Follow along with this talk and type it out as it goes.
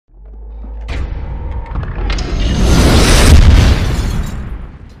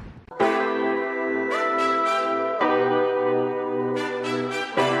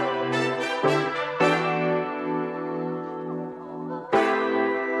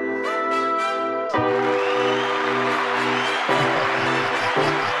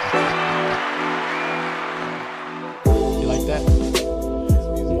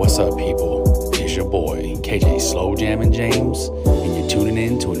up, people? It's your boy, KJ Slow Jammin' James, and you're tuning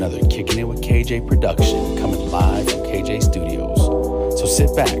in to another Kicking It with KJ production coming live from KJ Studios. So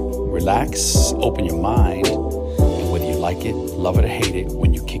sit back, relax, open your mind, and whether you like it, love it, or hate it,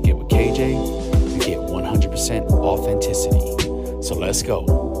 when you kick it with KJ, you get 100% authenticity. So let's go.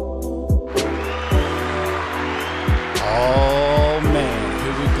 Oh man,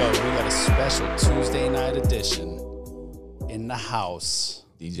 here we go. We got a special Tuesday night edition in the house.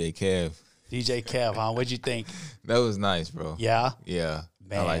 DJ Kev, huh? What'd you think? That was nice, bro. Yeah? Yeah.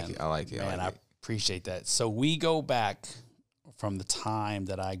 Man, I like it. Man, I appreciate that. So we go back from the time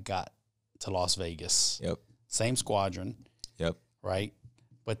that I got to Las Vegas. Yep. Same squadron. Yep. Right?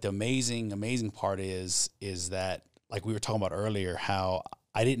 But the amazing part is that, like we were talking about earlier, how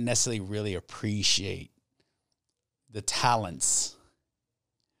I didn't necessarily really appreciate the talents.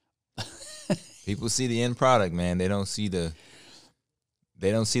 People see the end product, man. They don't see the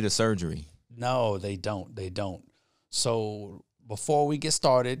surgery. No, they don't. They don't. So before we get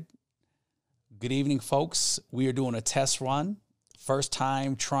started, good evening, folks. We are doing a test run. First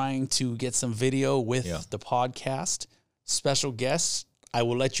time trying to get some video with the podcast. Special guest. I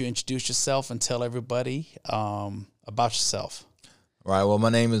will let you introduce yourself and tell everybody about yourself. All right. Well, my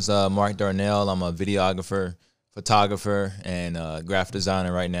name is Mark Darnell. I'm a videographer, photographer, and graphic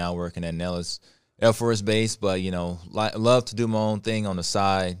designer right now, working at Nellis Air Force Base. But, you know, love to do my own thing on the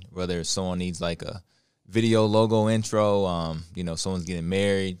side, whether someone needs like a video logo intro, you know, someone's getting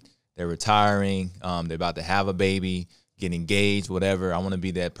married, they're retiring, they're about to have a baby, get engaged, whatever. I want to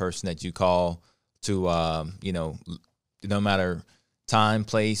be that person that you call to, you know, no matter time,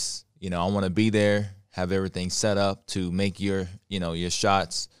 place, you know, I want to be there, have everything set up to make your, you know, your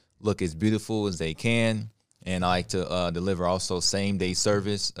shots look as beautiful as they can. And I like to deliver also same day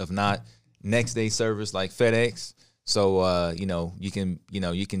service, if not next day service like FedEx. So, you know, you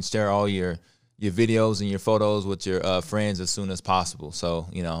can share all your videos and your photos with your friends as soon as possible. So,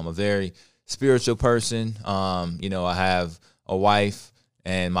 you know, I'm a very spiritual person. You know, I have a wife,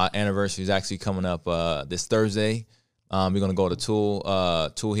 and my anniversary is actually coming up this Thursday. We're going to go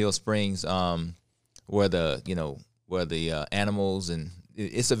to Tool Hill Springs, where the animals, and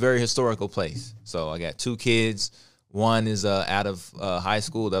it's a very historical place. So I got two kids. One is out of high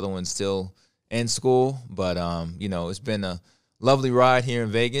school. The other one's still in school. But you know, it's been a lovely ride here in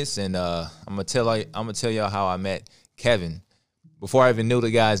Vegas, and I'm gonna tell y'all how I met Kevin. Before I even knew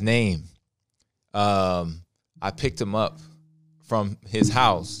the guy's name, I picked him up from his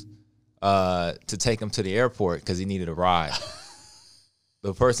house to take him to the airport because he needed a ride.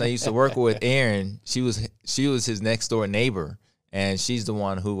 The person I used to work with, Erin, she was his next door neighbor, and she's the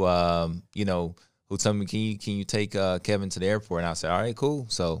one who you know, who told me, can you take Kevin to the airport? And I said, all right, cool.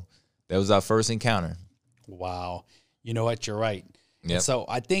 So that was our first encounter. Wow. You know what? You're right. Yep. So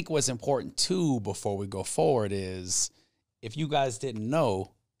I think what's important too, before we go forward, is if you guys didn't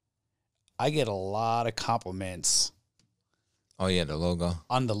know, I get a lot of compliments. Oh yeah, the logo.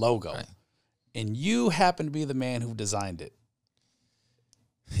 On the logo. Right. And you happen to be the man who designed it.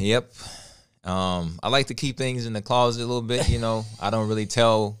 Yep. I like to keep things in the closet a little bit, you know. I don't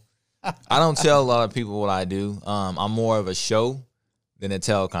tell a lot of people what I do. I'm more of a show than a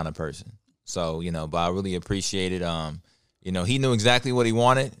tell kind of person. So, you know, but I really appreciate it. You know, he knew exactly what he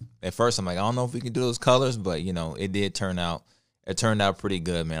wanted. At first, I'm like, I don't know if we can do those colors, but you know, it did turn out. It turned out pretty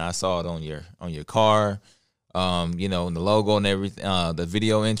good, man. I saw it on your car, you know, and the logo and everything, the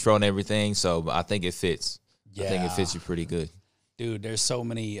video intro and everything. So I think it fits. Yeah. I think it fits you pretty good. Dude, there's so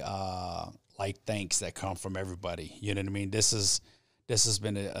many like thanks that come from everybody. You know what I mean? This has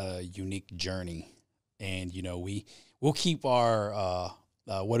been a unique journey, and you know, we'll keep our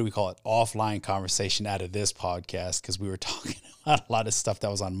what do we call it, offline conversation out of this podcast, because we were talking about a lot of stuff that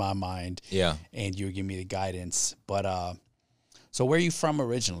was on my mind. Yeah, and you were giving me the guidance. But so where are you from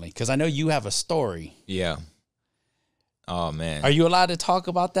originally? Because I know you have a story. Yeah. Oh man, are you allowed to talk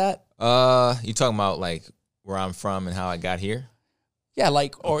about that? You talking about like where I'm from and how I got here? Yeah,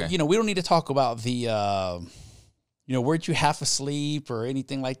 like, or, you know, we don't need to talk about the, you know, weren't you half asleep or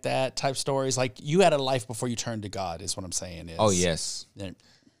anything like that type stories. Like, you had a life before you turned to God is what I'm saying. Is. Oh, yes.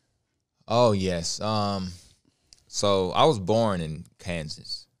 Oh, yes. So I was born in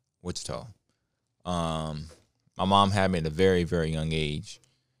Kansas, Wichita. My mom had me at a very, very young age.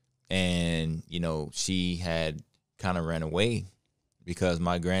 And, you know, she had kind of ran away because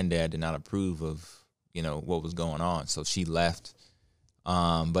my granddad did not approve of, you know, what was going on. So she left.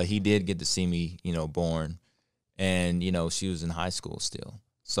 But he did get to see me, you know, born, and, you know, she was in high school still.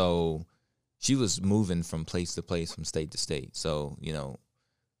 So she was moving from place to place, from state to state. So, you know,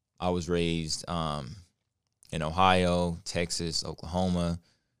 I was raised in Ohio, Texas, Oklahoma,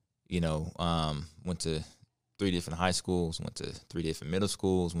 went to 3 different high schools, went to 3 different middle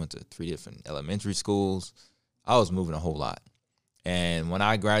schools, went to 3 different elementary schools. I was moving a whole lot. And when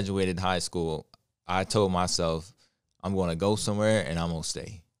I graduated high school, I told myself, I'm going to go somewhere and I'm going to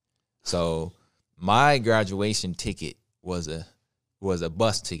stay. So my graduation ticket was a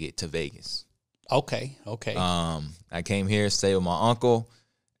bus ticket to Vegas. Okay. I came here, stayed with my uncle.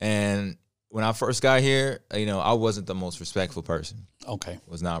 And when I first got here, I wasn't the most respectful person. Okay.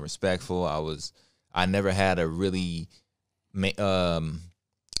 Was not respectful. I never had a really,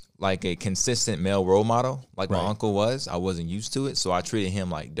 like a consistent male role model like my uncle was. I wasn't used to it, so I treated him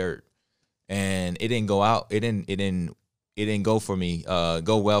like dirt, and it didn't go out. It didn't go for me.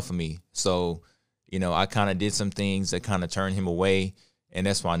 Go well for me. So, I kind of did some things that kind of turned him away, and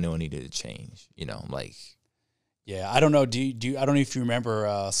that's why I knew I needed to change. Yeah, I don't know. I don't know if you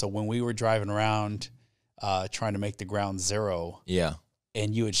remember. So when we were driving around, trying to make the ground zero. Yeah.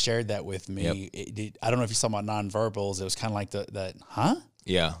 And you had shared that with me. Yep. I don't know if you saw my nonverbals. It was kind of like that, huh?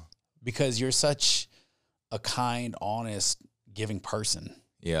 Yeah. Because you're such a kind, honest, giving person.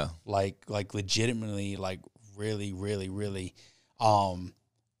 Yeah. Like legitimately, like really, really, really.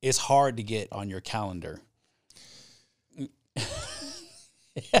 It's hard to get on your calendar.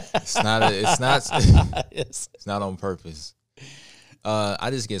 It's not on purpose. I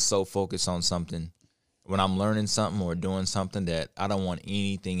just get so focused on something when I'm learning something or doing something that I don't want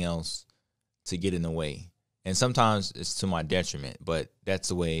anything else to get in the way. And sometimes it's to my detriment, but that's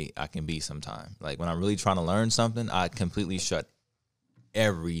the way I can be sometimes. Like when I'm really trying to learn something, I completely shut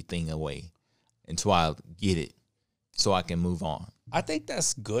everything away until I get it so I can move on. I think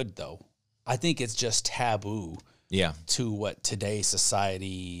that's good, though. I think it's just taboo. Yeah. To what today's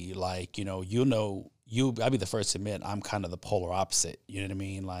society, like, I'll be the first to admit I'm kind of the polar opposite. You know what I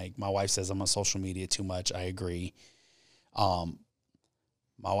mean? Like my wife says I'm on social media too much. I agree. My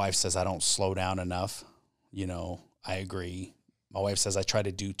wife says I don't slow down enough. I agree. My wife says I try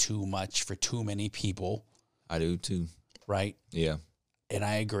to do too much for too many people. I do too. Right? Yeah. And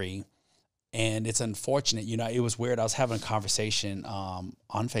I agree. And it's unfortunate. It was weird. I was having a conversation on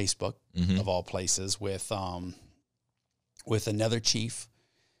Facebook, of all places, with another chief,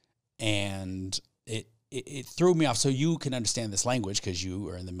 and it threw me off. So you can understand this language because you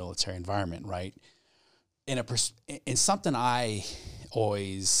are in the military environment, right? And something I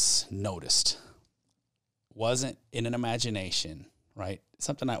always noticed wasn't in an imagination, right?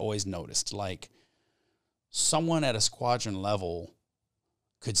 Something I always noticed, like someone at a squadron level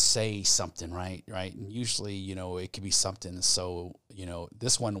could say something, right? And usually, it could be something. So,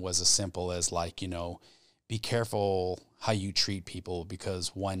 this one was as simple as like, be careful how you treat people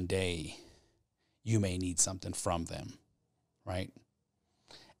because one day you may need something from them, right?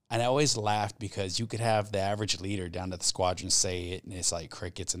 And I always laughed because you could have the average leader down at the squadron say it, and it's like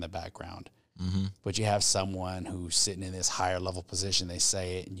crickets in the background. Mm-hmm. But you have someone who's sitting in this higher level position, they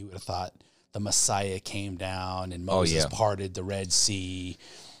say it, and you would have thought the Messiah came down and Moses parted the Red Sea.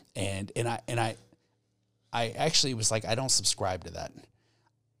 And I actually was like, I don't subscribe to that.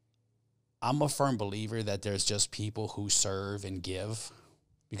 I'm a firm believer that there's just people who serve and give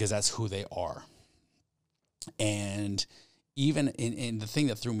because that's who they are. And even in the thing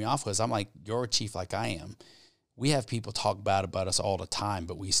that threw me off was I'm like, you're a chief like I am. We have people talk bad about us all the time,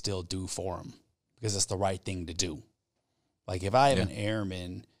 but we still do for them because it's the right thing to do. Like if I have an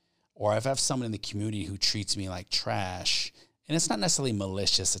airman or if I have someone in the community who treats me like trash, and it's not necessarily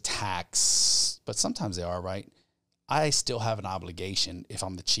malicious attacks, but sometimes they are, right? I still have an obligation if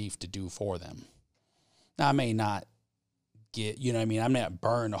I'm the chief to do for them. Now, I may not get, I may not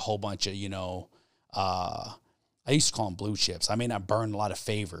burn a whole bunch of, I used to call them blue chips. I may not burn a lot of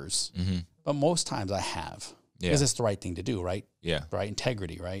favors, but most times I have. Because it's the right thing to do, right? Yeah. Right?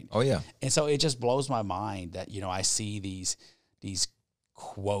 Integrity, right? Oh, yeah. And so it just blows my mind that, I see these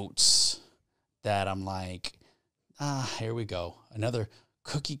quotes that I'm like, here we go. Another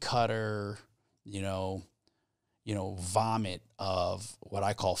cookie cutter, vomit of what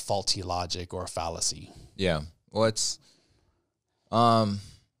I call faulty logic or fallacy. Yeah. Well, it's, I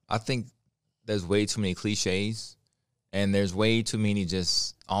think there's way too many cliches and there's way too many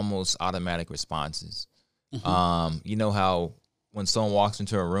just almost automatic responses. You know how when someone walks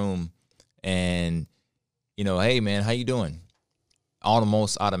into a room and, hey man, how you doing?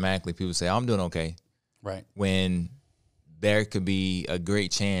 Almost automatically people say, I'm doing okay. Right. When there could be a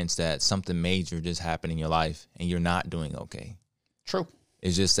great chance that something major just happened in your life and you're not doing okay. True.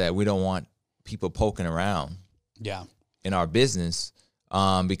 It's just that we don't want people poking around in our business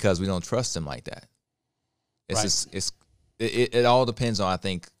because we don't trust them like that. It's it all depends on, I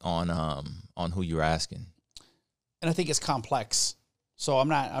think, on who you're asking. And I think it's complex. So I'm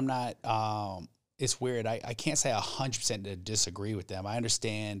not, it's weird. I can't say 100% to disagree with them. I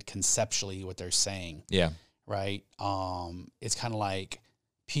understand conceptually what they're saying. Yeah. Right. It's kind of like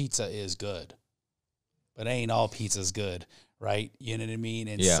pizza is good, but ain't all pizza's good. Right. You know what I mean?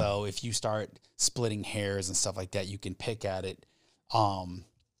 And so if you start splitting hairs and stuff like that, you can pick at it.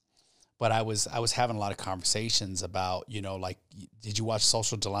 But I was having a lot of conversations about, you know, like, did you watch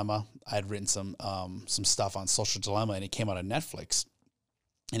Social Dilemma? I had written some stuff on Social Dilemma, and it came out on Netflix,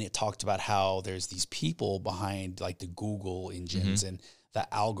 and it talked about how there's these people behind like the Google engines and the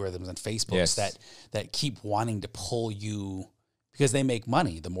algorithms and Facebooks that keep wanting to pull you because they make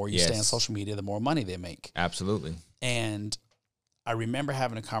money. The more you stay on social media, the more money they make. Absolutely. And I remember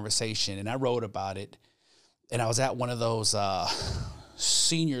having a conversation, and I wrote about it, and I was at one of those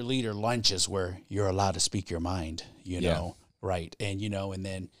senior leader lunches where you're allowed to speak your mind, you know, right. And, you know, and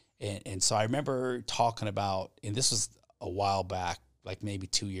then, and so I remember talking about, and this was a while back, like maybe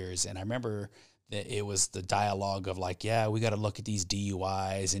 2 years. And I remember that it was the dialogue of like, yeah, we got to look at these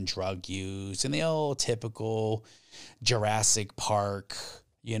DUIs and drug use and the old typical Jurassic Park,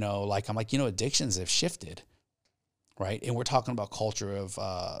 you know, like, I'm like, you know, addictions have shifted. Right. And we're talking about culture of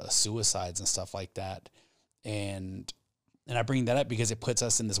suicides and stuff like that. And I bring that up because it puts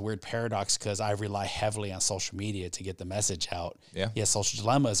us in this weird paradox because I rely heavily on social media to get the message out. Yeah. Yes, Social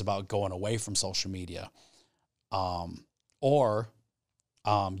Dilemma is about going away from social media or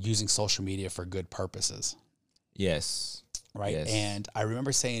using social media for good purposes. Yes. Right. Yes. And I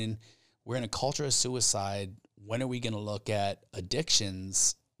remember saying, we're in a culture of suicide. When are we going to look at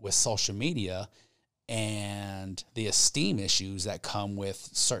addictions with social media and the esteem issues that come with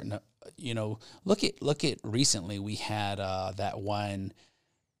certain, you know, look at recently we had that one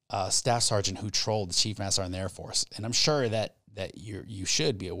staff sergeant who trolled the chief master on the Air Force. And I'm sure that you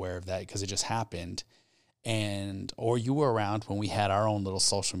should be aware of that because it just happened. Or you were around when we had our own little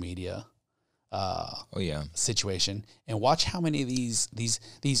social media situation, and watch how many of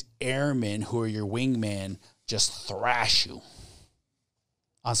these airmen who are your wingman just thrash you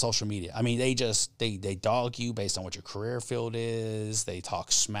on social media. I mean, they dog you based on what your career field is. They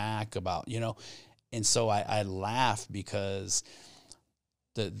talk smack about, you know, and so I laugh because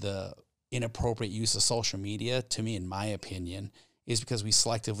the inappropriate use of social media, to me, in my opinion, is because we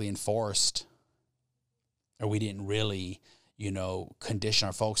selectively enforced, or we didn't really, you know, condition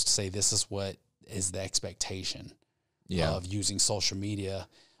our folks to say this is what is the expectation of using social media.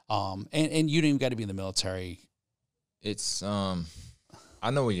 And you don't even got to be in the military. It's I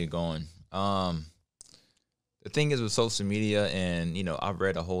know where you're going. The thing is with social media, and, you know, I've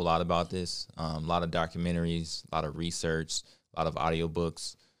read a whole lot about this, a lot of documentaries, a lot of research, a lot of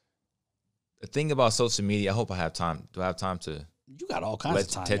audiobooks. The thing about social media, I hope I have time. Do I have time to? You got all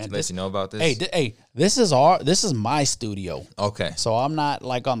kinds of time, let you know about this. Hey, this is my studio. Okay. So I'm not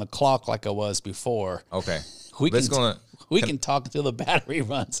like on the clock like I was before. Okay. We can talk until the battery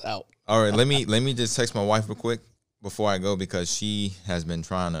runs out. All right. Let me just text my wife real quick before I go, because she has been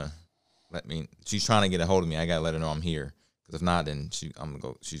trying to she's trying to get a hold of me. I gotta let her know I'm here, because if not, then she's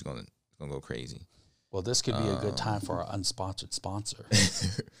gonna go crazy. Well, this could be a good time for our unsponsored sponsor,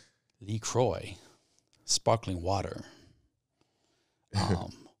 LaCroix sparkling water.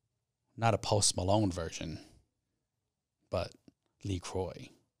 Not a Post Malone version, but LaCroix.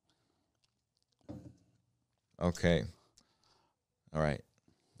 Okay. All right.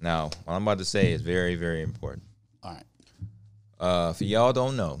 Now, what I'm about to say is very, very important. All right. For y'all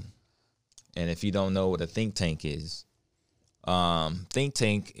don't know, and if you don't know what a think tank is, think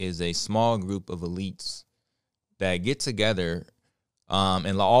tank is a small group of elites that get together,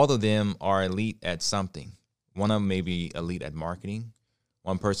 and all of them are elite at something. One of them may be elite at marketing.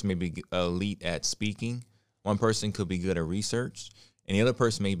 One person may be elite at speaking. One person could be good at research, and the other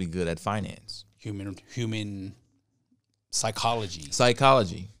person may be good at finance. Human psychology.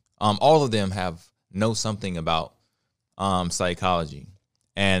 Psychology. All of them know something about psychology.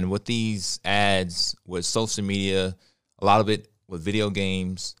 And with these ads, with social media, a lot of it with video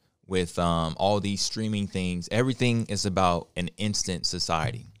games, with all these streaming things, everything is about an instant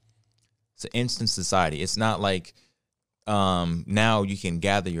society. It's an instant society. It's not like now you can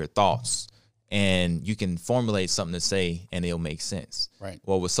gather your thoughts and you can formulate something to say and it'll make sense. Right.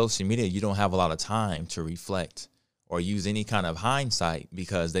 Well, with social media, you don't have a lot of time to reflect or use any kind of hindsight,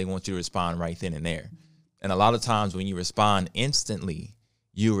 because they want you to respond right then and there. And a lot of times when you respond instantly,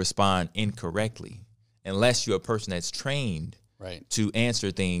 you respond incorrectly, unless you're a person that's trained to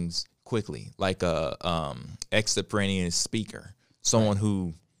answer things quickly, like a extemporaneous speaker, someone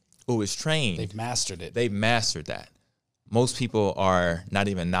who is trained. They've mastered it. They've mastered that. Most people are not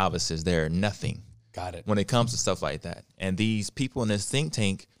even novices. They're nothing. Got it. when it comes to stuff like that. And these people in this think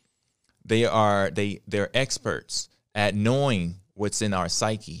tank, they're experts at knowing what's in our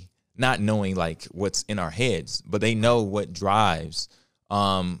psyche, not knowing like what's in our heads, but they know what drives,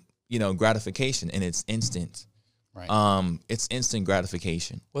 gratification, and it's instant. Right. It's instant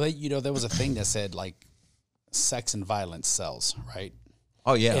gratification. Well, there was a thing that said like sex and violence sells, right?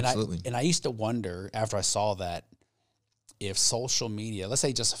 Oh yeah, and absolutely. I used to wonder after I saw that if social media, let's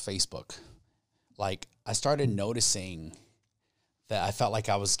say just Facebook, like I started noticing that I felt like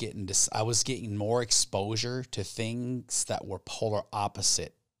I was getting more exposure to things that were polar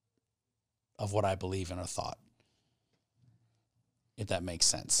opposite of what I believe in or thought. If that makes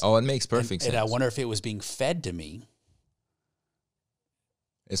sense. Oh, it makes perfect sense. And I wonder if it was being fed to me.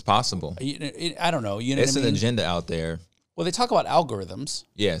 It's possible. I don't know. It's an agenda out there. Well, they talk about algorithms.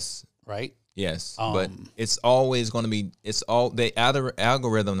 Yes. Right? Yes. But it's always going to be, the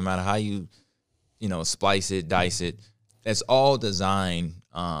algorithm, no matter how you, splice it, dice it, it's all designed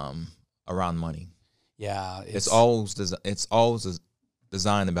around money. Yeah. It's always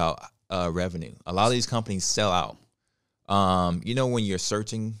designed about revenue. A lot of these companies sell out. When you're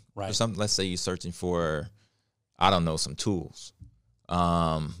searching for something, let's say you're searching for, I don't know, some tools,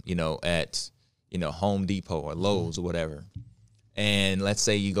 at, Home Depot or Lowe's or whatever. And let's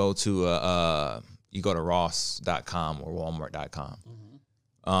say you go to Ross.com or Walmart.com.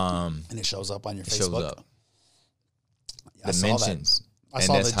 And it shows up on your Facebook. Shows up. I saw Dimensions. I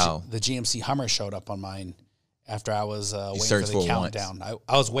saw the GMC Hummer showed up on mine after I was waiting for the countdown.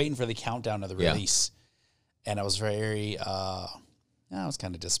 I was waiting for the countdown of the release. And I was I was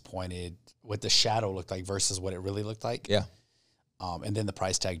kind of disappointed what the shadow looked like versus what it really looked like. Yeah. And then the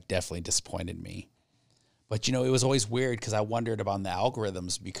price tag definitely disappointed me. But, it was always weird because I wondered about the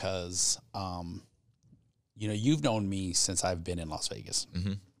algorithms because, you've known me since I've been in Las Vegas.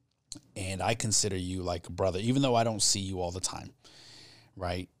 Mm-hmm. And I consider you like a brother, even though I don't see you all the time.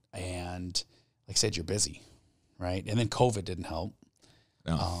 Right. And like I said, you're busy. Right. And then COVID didn't help.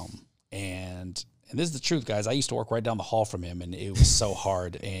 No. And this is the truth, guys. I used to work right down the hall from him, and it was so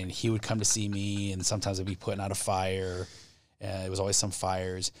hard. And he would come to see me, and sometimes I'd be putting out a fire. It was always some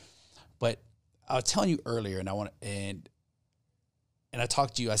fires. But I was telling you earlier, and I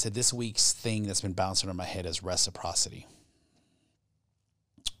talked to you. I said this week's thing that's been bouncing around my head is reciprocity.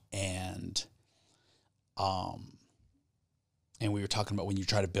 And we were talking about when you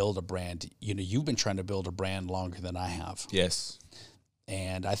try to build a brand. You've been trying to build a brand longer than I have. Yes.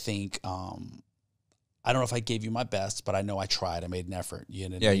 And I think I don't know if I gave you my best, but I know I tried. I made an effort. You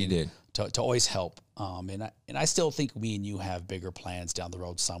did. To always help. And I still think me and you have bigger plans down the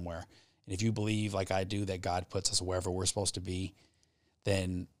road somewhere. And if you believe, like I do, that God puts us wherever we're supposed to be,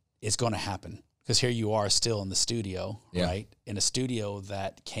 then it's going to happen. Because here you are still in the studio, right? In a studio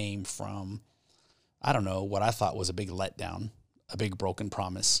that came from, I don't know, what I thought was a big letdown, a big broken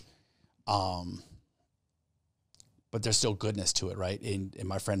promise. But there's still goodness to it, right? And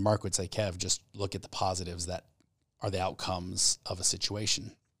my friend Mark would say, Kev, just look at the positives that are the outcomes of a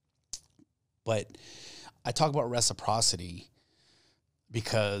situation. But I talk about reciprocity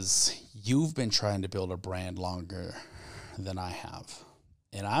because you've been trying to build a brand longer than I have.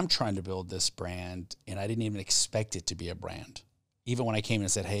 And I'm trying to build this brand, and I didn't even expect it to be a brand. Even when I came in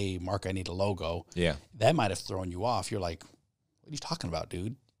and said, hey, Mark, I need a logo. Yeah. That might have thrown you off. You're like, what are you talking about,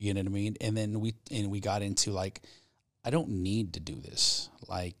 dude? You know what I mean? And then we got into like, I don't need to do this.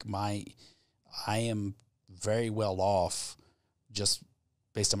 Like I am very well off just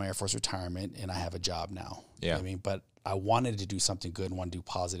based on my Air Force retirement, and I have a job now. Yeah. You know what I mean? But I wanted to do something good and want to do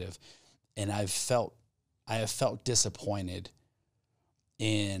positive. And I have felt disappointed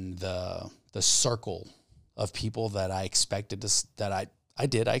in the circle of people that I expected I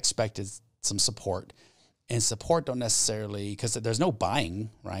expected some support. And support don't necessarily, because there's no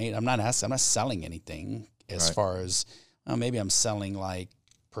buying, right? I'm not selling anything as far as, maybe I'm selling like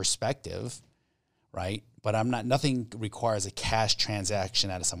perspective, right? But nothing requires a cash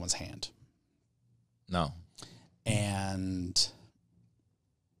transaction out of someone's hand. No. And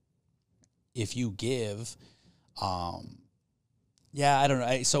if you give, I don't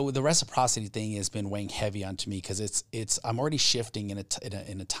know. So the reciprocity thing has been weighing heavy onto me because I'm already shifting in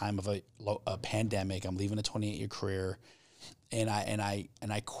a time of a pandemic. I'm leaving a 28-year career, and I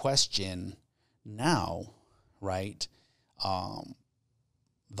question now, right?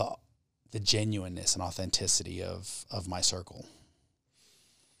 The genuineness and authenticity of my circle.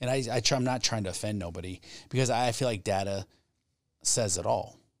 And I'm not trying to offend nobody because I feel like data says it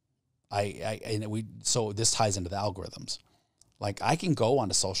all. So this ties into the algorithms. Like I can go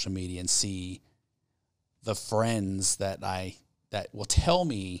onto social media and see the friends that will tell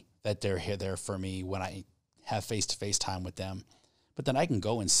me that they're here there for me when I have face-to-face time with them. But then I can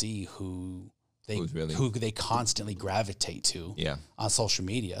go and see who they constantly gravitate to on social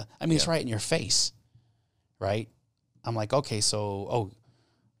media. I mean, it's right in your face, right? I'm like, okay, so,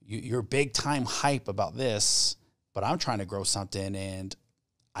 you're big time hype about this, but I'm trying to grow something and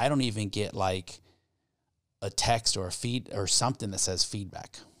I don't even get like a text or a feed or something that says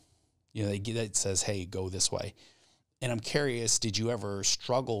feedback. You know, that says, hey, go this way. And I'm curious, did you ever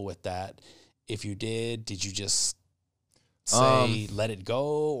struggle with that? If you did you just say, let it go?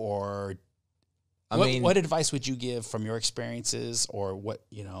 Or what advice would you give from your experiences, or what,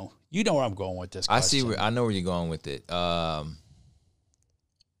 you know where I'm going with this question. I know where you're going with it.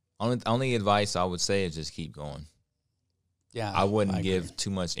 Only advice I would say is just keep going. Yeah. I wouldn't give too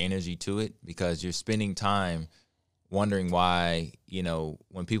much energy to it, because you're spending time wondering why,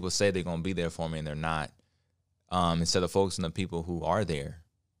 when people say they're going to be there for me and they're not, instead of focusing on the people who are there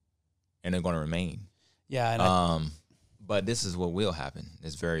and they're going to remain. Yeah. And but this is what will happen.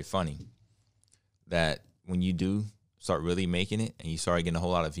 It's very funny that when you do start really making it and you start getting a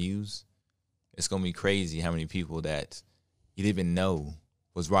whole lot of views, it's going to be crazy how many people that you didn't even know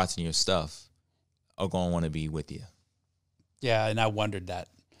was watching your stuff are going to want to be with you. Yeah, and I wondered that.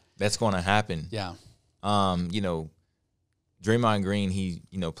 That's going to happen. Yeah. Draymond Green, he,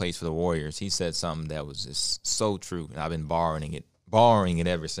 plays for the Warriors. He said something that was just so true, and I've been borrowing it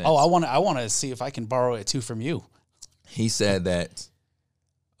ever since. Oh, I want to see if I can borrow it too from you. He said that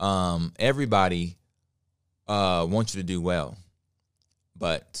everybody wants you to do well,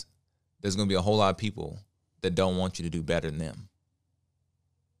 but there's going to be a whole lot of people that don't want you to do better than them.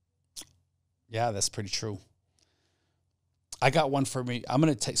 Yeah, that's pretty true. I got one for me. I'm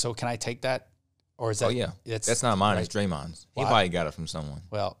going to take, so can I take that? Or is that? Oh, yeah. That's not mine. Right? It's Draymond's. He probably got it from someone.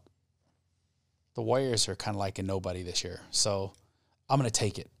 Well, the Warriors are kind of like a nobody this year. So I'm going to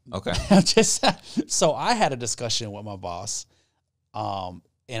take it. Okay. So I had a discussion with my boss. And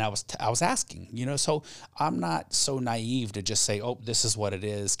I was asking, so I'm not so naive to just say, oh, this is what it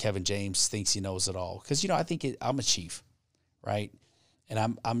is. Kevin James thinks he knows it all. Because, I think I'm a chief, right?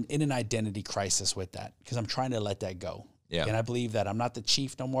 And I'm in an identity crisis with that, because I'm trying to let that go. Yeah. And I believe that I'm not the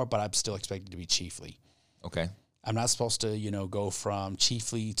chief no more, but I'm still expected to be chiefly. Okay. I'm not supposed to, go from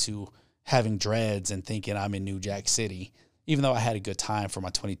chiefly to having dreads and thinking I'm in New Jack City, even though I had a good time for my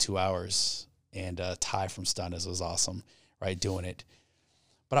 22 hours, and Ty from Stunners was awesome, right, doing it.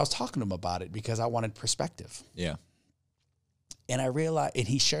 But I was talking to him about it because I wanted perspective. Yeah. And I realized, and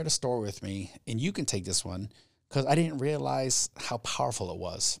he shared a story with me, and you can take this one, because I didn't realize how powerful it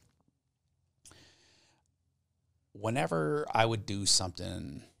was. Whenever I would do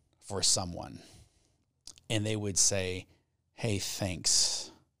something for someone and they would say, hey, thanks,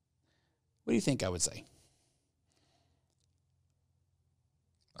 what do you think I would say?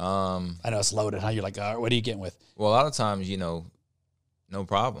 I know it's loaded. How you're like, all right, what are you getting with? Well, a lot of times, no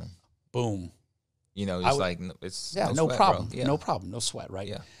problem. Boom. It's no sweat, problem. Bro. Yeah. No problem. No sweat, right?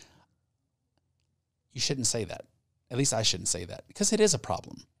 Yeah. You shouldn't say that. At least I shouldn't say that, because it is a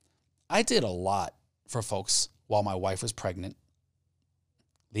problem. I did a lot for folks while my wife was pregnant,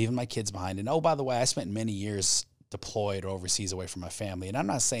 leaving my kids behind. And, oh, by the way, I spent many years deployed or overseas away from my family. And I'm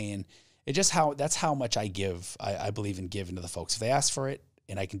not saying it, just that's how much I give. I believe in giving to the folks. If they ask for it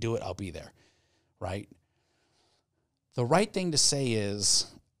and I can do it, I'll be there, right? The right thing to say is,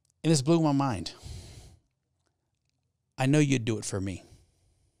 and this blew my mind, I know you'd do it for me.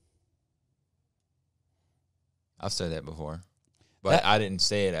 I've said that before, but I didn't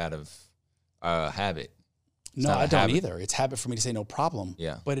say it out of habit. No, I don't either. It's habit for me to say no problem.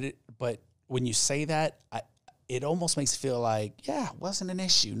 Yeah. But when you say that, it almost makes it feel like, yeah, it wasn't an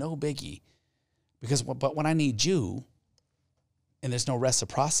issue, no biggie. But when I need you, and there's no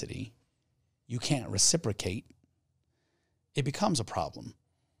reciprocity, you can't reciprocate, it becomes a problem.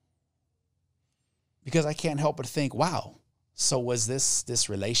 Because I can't help but think, wow, so was this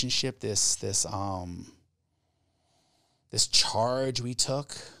relationship, this charge we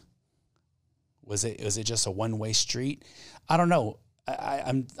took, was it just a one-way street? I don't know.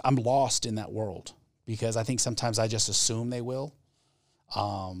 I'm lost in that world, because I think sometimes I just assume they will.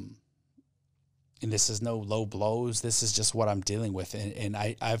 And this is no low blows. This is just what I'm dealing with. And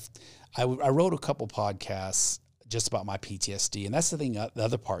I wrote a couple podcasts just about my PTSD. And that's the thing. The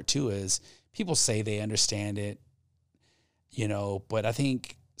other part too is people say they understand it, but I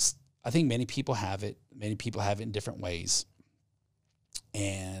think many people have it. Many people have it in different ways.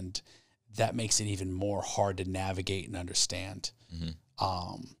 And that makes it even more hard to navigate and understand. Mm-hmm.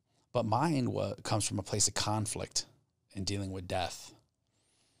 But mine comes from a place of conflict and dealing with death.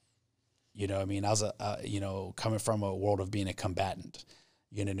 I mean, I was coming from a world of being a combatant,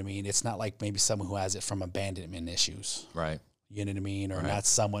 You know what I mean? It's not like maybe someone who has it from abandonment issues. Right. You know what I mean? Or Right. not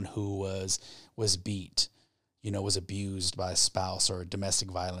someone who was beat, was abused by a spouse or a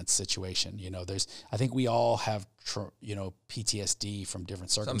domestic violence situation. I think we all have, PTSD from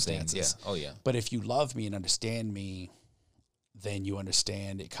different circumstances. Something, yeah. Oh, yeah. But if you love me and understand me, then you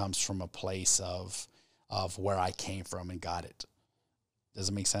understand it comes from a place of where I came from and got it. Does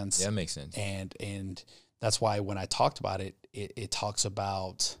it make sense? Yeah, it makes sense. And that's why when I talked about it, it talks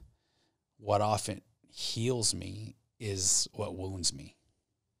about what often heals me is what wounds me.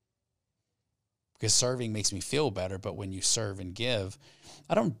 Because serving makes me feel better, but when you serve and give,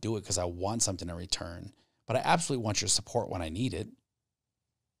 I don't do it because I want something in return, but I absolutely want your support when I need it.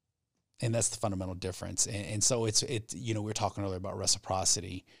 And that's the fundamental difference. And so we were talking earlier about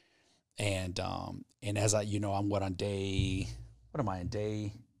reciprocity. And as I'm on day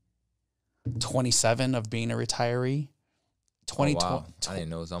 27 of being a retiree. 2020. Oh, wow. I didn't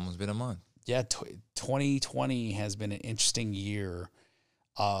know it's almost been a month. Yeah. 2020 has been an interesting year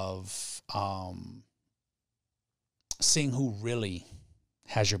of seeing who really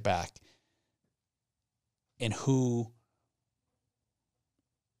has your back and who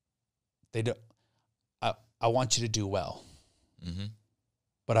they do. I want you to do well,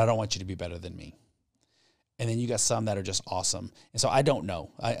 but I don't want you to be better than me. And then you got some that are just awesome. And so I don't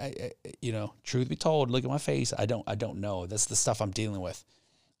know. I truth be told, look at my face. I don't know. That's the stuff I'm dealing with.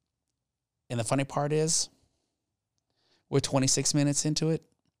 And the funny part is, we're 26 minutes into it.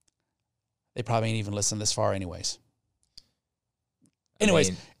 They probably ain't even listened this far anyways.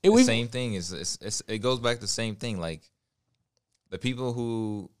 Anyways, the same thing it goes back to the same thing. Like the people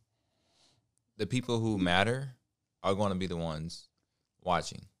who matter are going to be the ones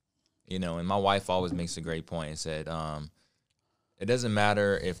watching. And my wife always makes a great point and said, it doesn't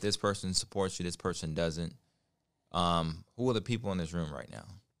matter if this person supports you, this person doesn't. Who are the people in this room right now?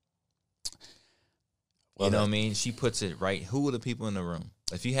 Well, you know what I mean? She puts it right. Who are the people in the room?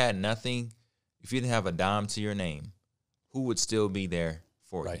 If you had nothing, if you didn't have a dime to your name, who would still be there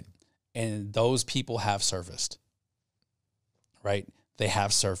for you? And those people have surfaced, right? They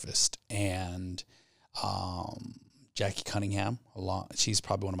have surfaced. And Jackie Cunningham, she's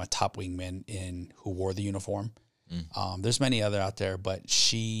probably one of my top wingmen who wore the uniform. There's many other out there, but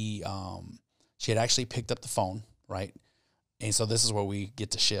she had actually picked up the phone, right? And so this is where we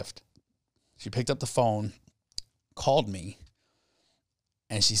get to shift. She picked up the phone, called me,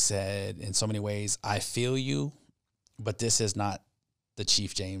 and she said, in so many ways, I feel you, but this is not the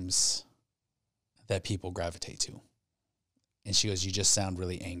Chief James that people gravitate to. And she goes, you just sound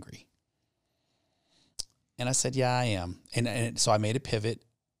really angry. And I said, yeah, I am. And so I made a pivot,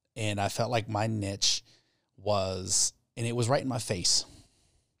 and I felt like my niche was, and it was right in my face.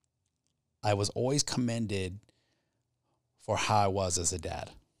 I was always commended for how I was as a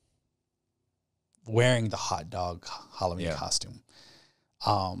dad, wearing the hot dog Halloween costume.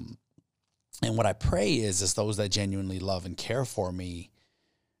 And what I pray is those that genuinely love and care for me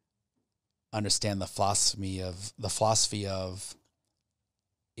understand the philosophy of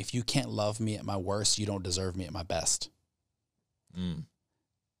if you can't love me at my worst, you don't deserve me at my best.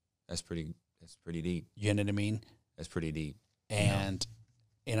 That's pretty deep. You know what I mean? That's pretty deep. And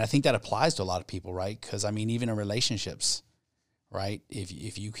I think that applies to a lot of people, right? Because even in relationships, right?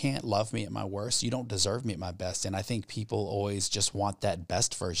 If you can't love me at my worst, you don't deserve me at my best. And I think people always just want that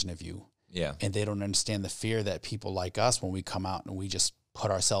best version of you. Yeah. And they don't understand the fear that people like us, when we come out and we just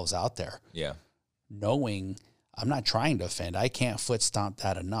put ourselves out there. Yeah. Knowing I'm not trying to offend. I can't foot stomp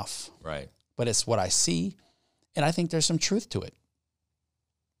that enough. Right. But it's what I see. And I think there's some truth to it.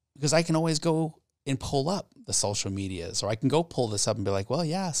 Because I can always go and pull up the social medias, or I can go pull this up and be like, well,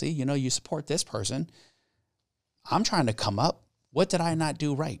 yeah, see, you support this person. I'm trying to come up. What did I not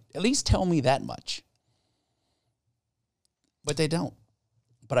do right? At least tell me that much. But they don't.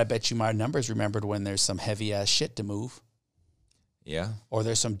 But I bet you my numbers remembered when there's some heavy ass shit to move. Yeah. Or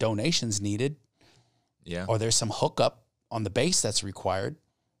there's some donations needed. Yeah. Or there's some hookup on the base that's required.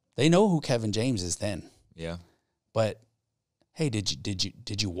 They know who Kevin James is then. Yeah. But hey,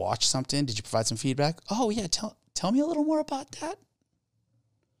 did you watch something? Did you provide some feedback? Oh yeah, tell me a little more about that.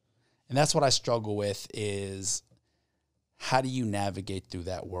 And that's what I struggle with is how do you navigate through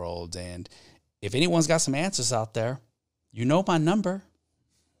that world? And if anyone's got some answers out there, you know my number.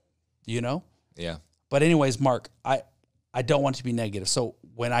 Yeah. But anyways, Mark, I don't want to be negative. So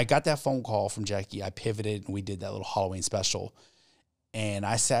when I got that phone call from Jackie, I pivoted and we did that little Halloween special. And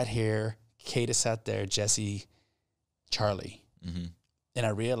I sat here, Kata sat there, Jesse, Charlie. Mm-hmm. And I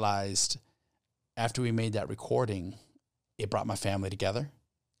realized after we made that recording, it brought my family together.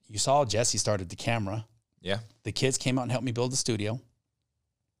 You saw Jesse started the camera. Yeah. The kids came out and helped me build the studio.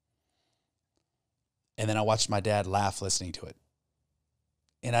 And then I watched my dad laugh listening to it.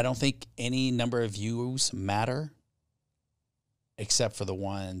 And I don't think any number of views matter except for the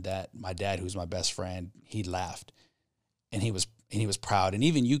one that my dad, who's my best friend, he laughed. And he was proud. And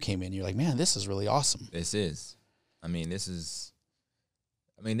even you came in, you're like, man, this is really awesome. This is. This is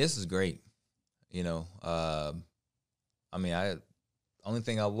great. You know, only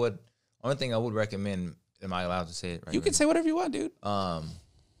thing I would recommend, am I allowed to say it right? You can say whatever you want, dude.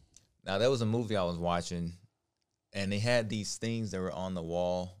 Now there was a movie I was watching, and they had these things that were on the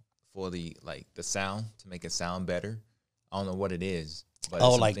wall for the sound, to make it sound better. I don't know what it is,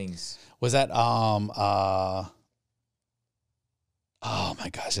 but things. Was that oh my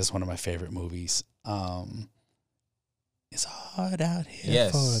gosh, that's one of my favorite movies. It's hard out here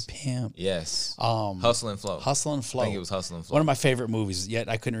for a pimp. Yes. Hustle and Flow. Hustle and Flow. I think it was Hustle and Flow. One of my favorite movies, yet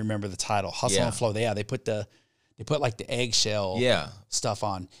I couldn't remember the title. Hustle and Flow. They put the eggshell stuff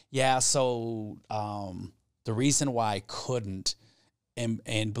on. Yeah, so the reason why I couldn't,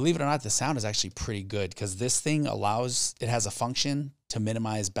 and believe it or not, the sound is actually pretty good because this thing it has a function to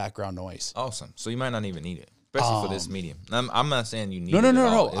minimize background noise. Awesome. So you might not even need it, especially for this medium. I'm not saying you need it.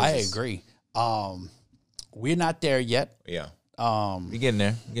 No. I agree. We're not there yet. Yeah. You're getting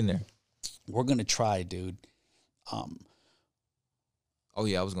there. We're going to try, dude. Oh,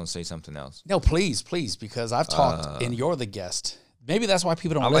 yeah, I was going to say something else. No, please, because I've talked and you're the guest. Maybe that's why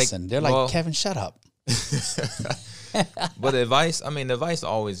people don't listen. They're like, Kevin, shut up. But the advice I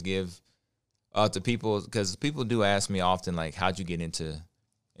always give to people, because people do ask me often, like, how'd you get into,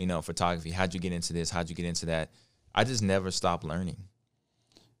 photography? How'd you get into this? How'd you get into that? I just never stop learning.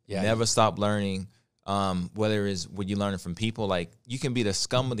 Yeah. Never stop learning. Whether it's what you learn from people, like you can be the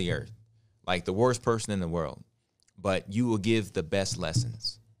scum of the earth, like the worst person in the world, but you will give the best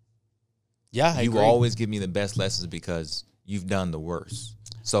lessons. Yeah, I agree. will always give me the best lessons because you've done the worst.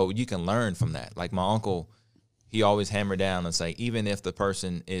 So you can learn from that. Like my uncle, he always hammered down and say, even if the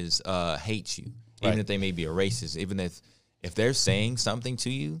person is hates you, even if they may be a racist, even if they're saying something to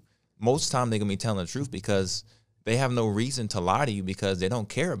you, most of the time they're gonna be telling the truth because they have no reason to lie to you because they don't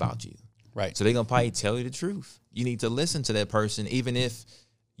care about you. Right. So they're going to probably tell you the truth. You need to listen to that person. Even if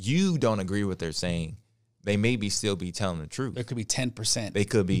you don't agree with what they're saying, they may still be telling the truth. There could be 10%. They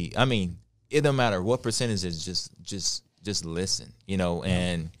could be. It don't matter what percentage is, just listen,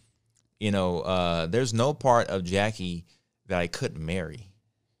 and, there's no part of Jackie that I couldn't marry.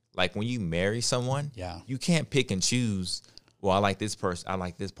 Like when you marry someone, you can't pick and choose, well, I like this person, I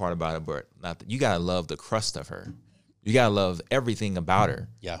like this part about her, but you got to love the crust of her. You got to love everything about her.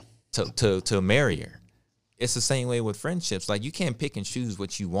 Yeah. To marry her. It's the same way with friendships. Like you can't pick and choose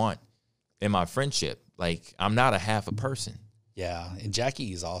what you want in my friendship. Like I'm not a half a person. Yeah, and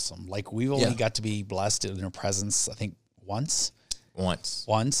Jackie is awesome. Like we've only got to be blessed in her presence, I think once.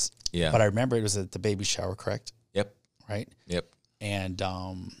 Yeah. But I remember it was at the baby shower, correct? Yep. Right? Yep. And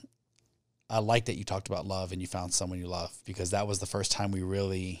I like that you talked about love and you found someone you love because that was the first time we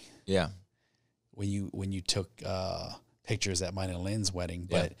really when you took pictures at mine and Lynn's wedding.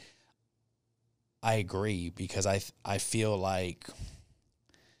 But I agree because I feel like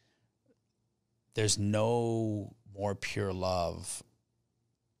there's no more pure love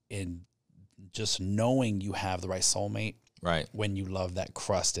in just knowing you have the right soulmate. Right. When you love that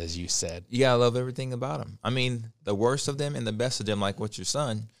crust, as you said. You gotta love everything about them. The worst of them and the best of them, like with your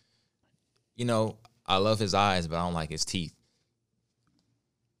son, I love his eyes, but I don't like his teeth.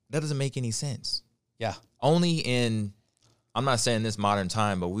 That doesn't make any sense. Yeah. I'm not saying this modern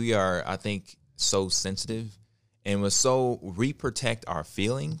time, but we are, I think, so sensitive and we protect our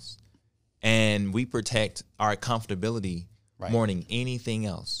feelings and we protect our comfortability more than anything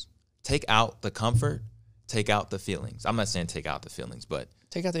else. Take out the comfort, take out the feelings. I'm not saying take out the feelings, but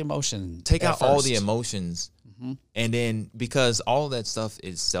take out the emotion. Take out all the emotions. Mm-hmm. And then because all of that stuff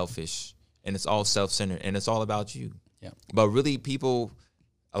is selfish and it's all self-centered and it's all about you. Yeah. But really people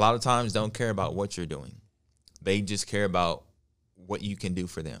a lot of times don't care about what you're doing. They just care about what you can do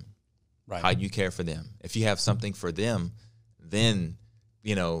for them, how you care for them. If you have something for them, then,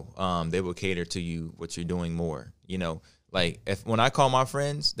 they will cater to you what you're doing more. Like when I call my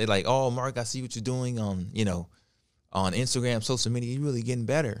friends, they're like, oh, Mark, I see what you're doing on Instagram, social media. You're really getting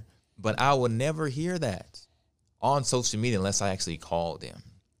better. But I would never hear that on social media unless I actually call them.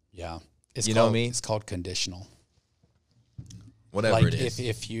 Yeah. Know what I mean? It's called conditional. Whatever it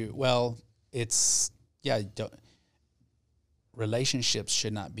is. Relationships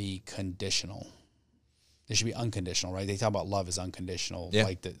should not be conditional. They should be unconditional, right? They talk about love is unconditional. Yeah.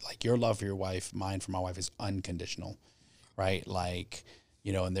 Like your love for your wife, mine for my wife is unconditional, right? Like,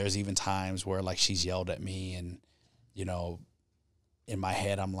 and there's even times where like she's yelled at me and, in my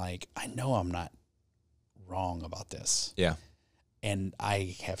head, I'm like, I know I'm not wrong about this. Yeah. And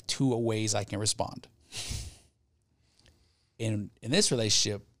I have two ways I can respond. In this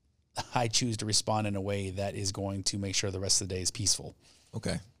relationship, I choose to respond in a way that is going to make sure the rest of the day is peaceful.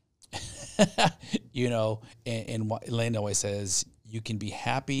 Okay. You know, and what Lynn always says, you can be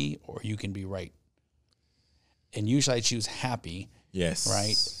happy or you can be right. And usually I choose happy. Yes.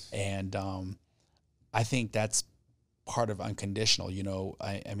 Right. And I think that's part of unconditional. You know,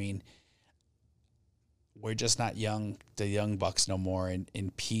 I mean, we're just not the young bucks no more.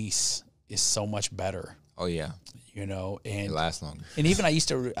 And peace is so much better. Oh, yeah. You know, and it lasts longer. And even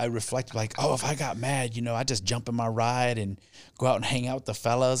I reflect like, oh, if I got mad, you know, I just jump in my ride and go out and hang out with the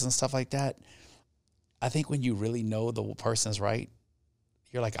fellas and stuff like that. I think when you really know the person's right,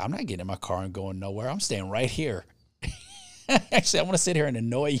 you're like, I'm not getting in my car and going nowhere. I'm staying right here. Actually, I want to sit here and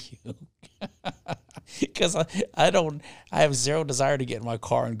annoy you because I have zero desire to get in my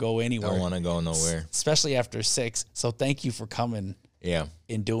car and go anywhere. Don't want to go nowhere. Especially after 6. So thank you for coming. Yeah.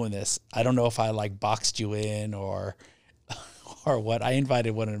 In doing this. I don't know if I like boxed you in or what. I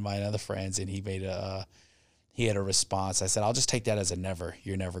invited one of my other friends and he had a response. I said, I'll just take that as a never.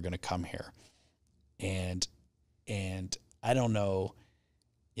 You're never going to come here. And I don't know.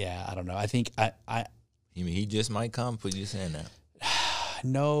 Yeah, I don't know. I think You mean he just might come? Put you saying that?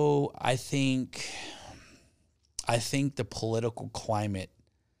 No, I think the political climate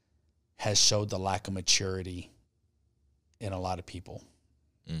has showed the lack of maturity in a lot of people,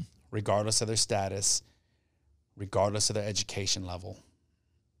 regardless of their status, regardless of their education level.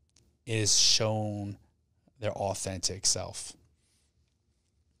 It has shown their authentic self.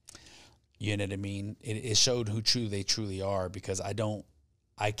 You know what I mean? It showed who they truly are, because I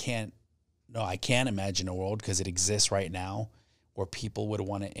can't imagine a world, because it exists right now, where people would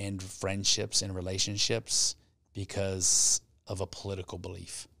want to end friendships and relationships because of a political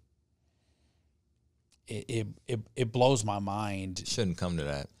belief. It blows my mind. It shouldn't come to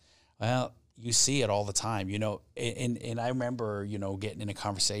that. Well, you see it all the time, you know, and I remember, you know, getting in a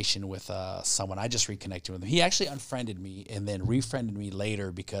conversation with someone. I just reconnected with him. He actually unfriended me and then refriended me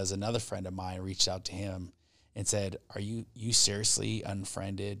later, because another friend of mine reached out to him and said, are you seriously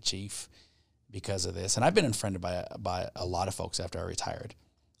unfriended, Chief, because of this? And I've been unfriended by a lot of folks after I retired.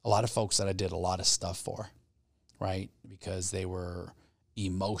 A lot of folks that I did a lot of stuff for, right? Because they were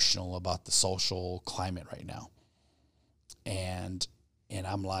emotional about the social climate right now. And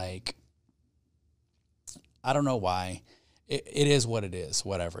I'm like, I don't know why. It is what it is,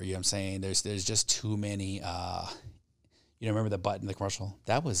 whatever. You know what I'm saying? There's just too many, remember the button, the commercial?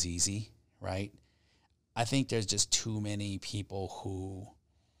 That was easy, right? I think there's just too many people who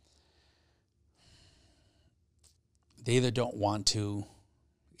they either don't want to.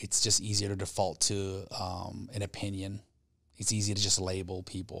 It's just easier to default to an opinion. It's easy to just label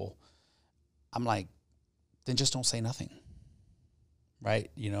people. I'm like, then just don't say nothing. Right?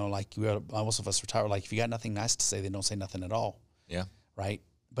 You know, like most of us retired, like if you got nothing nice to say, then don't say nothing at all. Yeah. Right?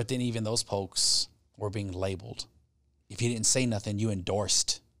 But then even those folks were being labeled. If you didn't say nothing, you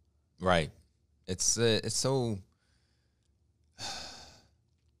endorsed. Right. It's so,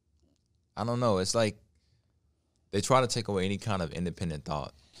 I don't know. It's like they try to take away any kind of independent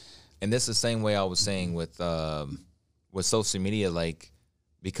thought. And this is the same way I was saying with social media, like,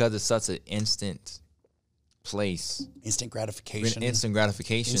 because it's such an instant place, instant gratification,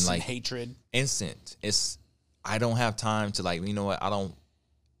 instant like hatred, instant. I don't have time to, like, you know what?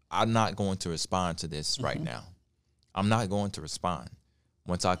 I'm not going to respond to this right now. I'm not going to respond.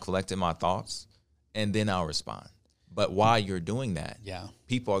 Once I collected my thoughts, and then I'll respond. But while you're doing that,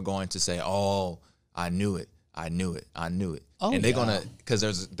 people are going to say, "Oh, I knew it. I knew it. I knew it." Oh, and they're gonna, because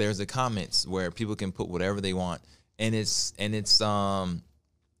there's the comments where people can put whatever they want, and it's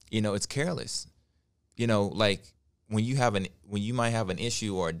you know, it's careless. You know, like when you might have an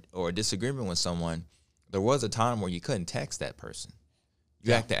issue or a disagreement with someone, there was a time where you couldn't text that person.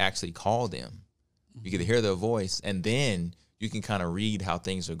 You have to actually call them. You could hear their voice, and then you can kind of read how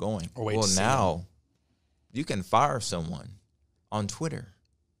things are going. Well, now you can fire someone on Twitter.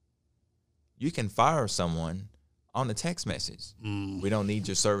 You can fire someone on a text message. We don't need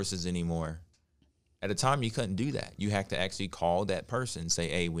your services anymore. At a time, you couldn't do that. You have to actually call that person and say,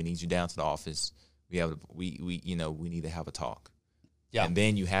 "Hey, we need you down to the office. We need to have a talk." Yeah. And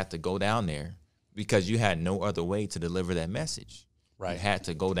then you have to go down there, because you had no other way to deliver that message. Right. You had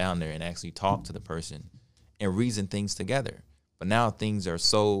to go down there and actually talk to the person and reason things together. But now things are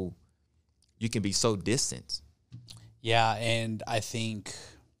you can be so distant. Yeah, and I think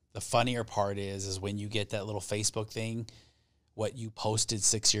the funnier part is when you get that little Facebook thing, what you posted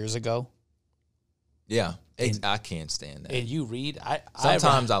 6 years ago. Yeah, I can't stand that. And you read,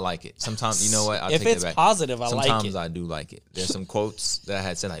 Sometimes I like it. Sometimes, you know what? I'll if take it's it back. positive, I like it. Sometimes I do like it. There's some quotes that I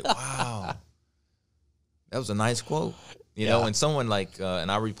had said like, wow, that was a nice quote. You know, and someone like, and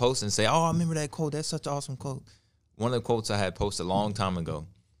I repost and say, oh, I remember that quote. That's such an awesome quote. One of the quotes I had posted a long time ago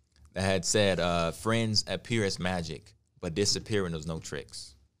that had said, friends appear as magic, but disappear when there's no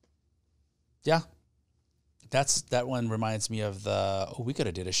tricks. Yeah. That one reminds me of we could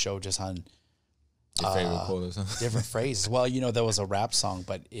have did a show just on Your favorite quote or something? different phrases. Well, there was a rap song,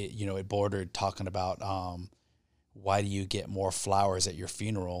 but it bordered talking about why do you get more flowers at your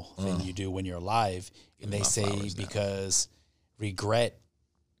funeral than you do when you're alive? And they say because regret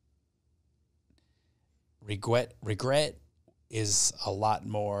is a lot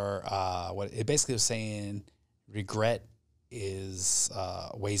more. What it basically was saying, regret is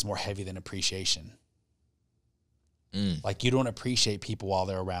weighs more heavy than appreciation. Like you don't appreciate people while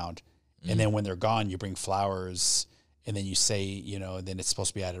they're around. And then when they're gone, you bring flowers and then you say, then it's supposed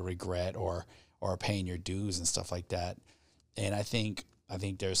to be out of regret or paying your dues and stuff like that. And I think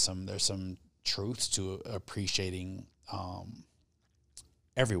there's some truths to appreciating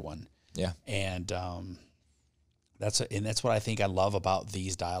everyone. Yeah. And that's what I think I love about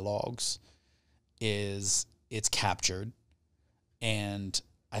these dialogues is it's captured. And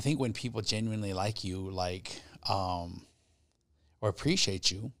I think when people genuinely like you, or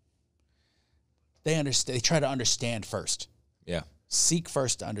appreciate you, they understand. They try to understand first. Yeah. Seek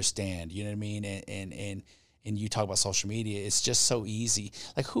first to understand. You know what I mean? And you talk about social media. It's just so easy.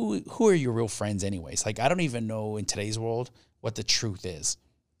 Like who are your real friends, anyways? Like I don't even know in today's world what the truth is.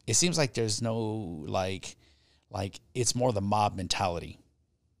 It seems like there's no like it's more the mob mentality.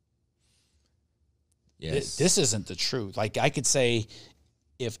 Yes. This isn't the truth. Like I could say,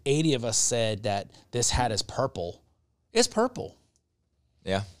 if 80 of us said that this hat is purple, it's purple.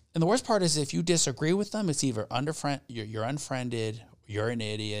 Yeah. And the worst part is if you disagree with them, it's either you're unfriended, you're an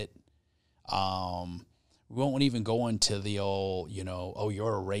idiot. We won't even go into the old, oh,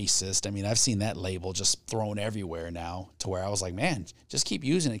 you're a racist. I mean, I've seen that label just thrown everywhere now to where I was like, man, just keep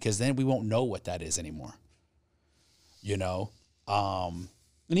using it because then we won't know what that is anymore.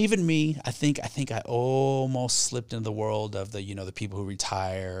 And even me, I think I almost slipped into the world of the people who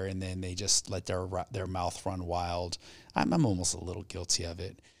retire and then they just let their mouth run wild. I'm almost a little guilty of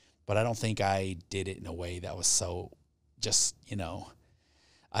it, but I don't think I did it in a way that was so just,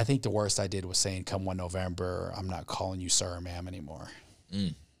 I think the worst I did was saying, come 1 November, I'm not calling you sir or ma'am anymore.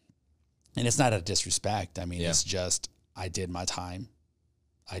 And it's not a disrespect. I mean, It's just, I did my time.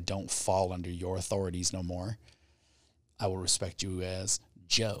 I don't fall under your authorities no more. I will respect you as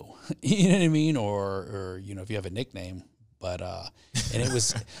Joe, you know what I mean? Or if you have a nickname, but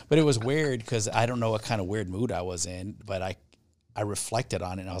it was weird because I don't know what kind of weird mood I was in, but I reflected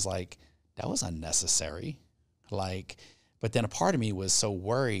on it and I was like, that was unnecessary. But then a part of me was so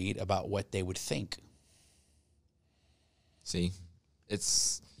worried about what they would think. See,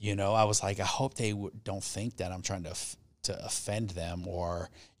 it's, I was like, I hope they don't think that I'm trying to offend them or,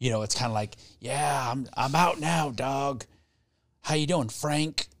 it's kind of like, yeah, I'm out now, dog. How you doing,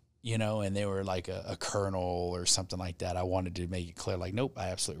 Frank? And they were like a colonel or something like that. I wanted to make it clear, like, nope, I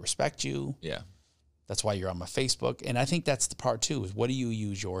absolutely respect you. Yeah. That's why you're on my Facebook. And I think that's the part too, is what do you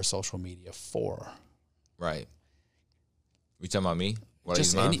use your social media for? Right. You talking about me? What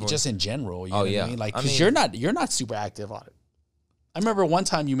just in general. You know what I mean? Like, because you're not super active on it. I remember one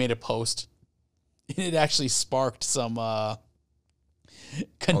time you made a post and it actually sparked some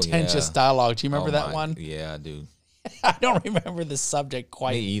contentious dialogue. Do you remember that one? Yeah, I do. I don't remember the subject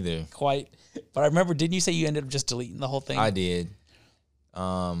quite. Me either. Quite. But I remember, didn't you say you ended up just deleting the whole thing? I did.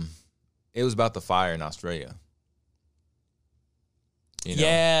 It was about the fire in Australia.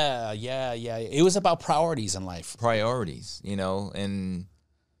 Yeah. It was about priorities in life. Priorities, and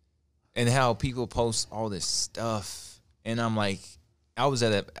how people post all this stuff. And I'm like, I was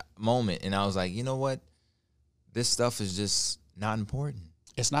at that moment and I was like, you know what? This stuff is just not important.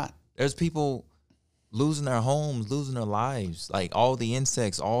 It's not. There's people losing their homes, losing their lives, like all the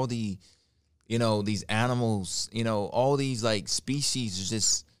insects, all the, these animals, all these like species is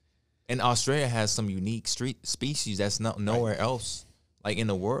just, and Australia has some unique species that's not nowhere else like in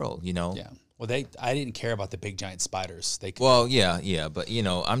the world, Yeah. Well, I didn't care about the big giant spiders. Yeah, but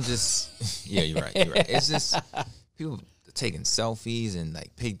I'm just, yeah, you're right. It's just people taking selfies and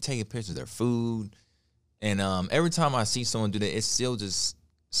like taking pictures of their food. And every time I see someone do that, it's still just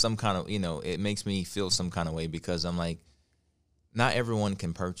some kind of, it makes me feel some kind of way because I'm like, not everyone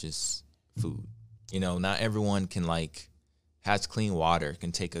can purchase food. Not everyone can has clean water,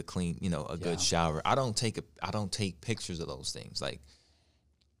 can take a clean, a good shower. I don't take pictures of those things. Like,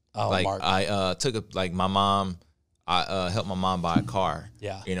 Oh, like Mark. I took a like my mom. I helped my mom buy a car.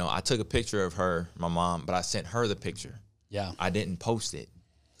 Yeah. You know, I took a picture of her, my mom, but I sent her the picture. Yeah. I didn't post it.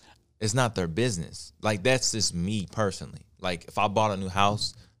 It's not their business. Like, that's just me personally. Like, if I bought a new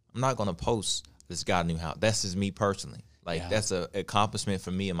house, I'm not gonna post this got a new house. That's just me personally. Like, that's a accomplishment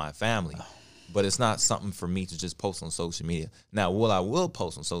for me and my family. But it's not something for me to just post on social media. Now, what I will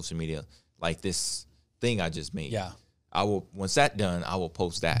post on social media, like this thing I just made. Yeah. I will, once that's done, I will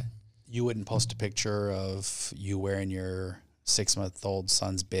post that. You wouldn't post a picture of you wearing your 6-month-old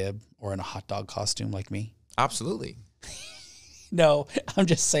son's bib or in a hot dog costume like me? Absolutely. No, I'm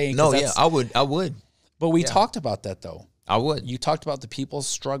just saying. No, yeah, I would. But we talked about that though. I would. You talked about the people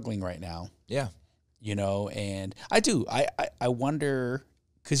struggling right now. Yeah. You know, and I do. I wonder,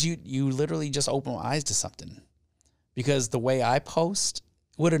 because you literally just open my eyes to something. Because the way I post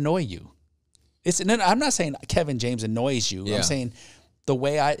would annoy you. I'm not saying Kevin James annoys you. Yeah. I'm saying the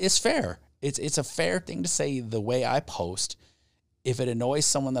way it's fair. It's a fair thing to say the way I post. If it annoys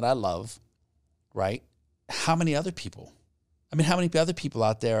someone that I love, right? How many other people? I mean, how many other people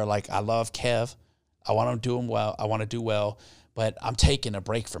out there are like, I love Kev. I want to do him well. I want to do well, but I'm taking a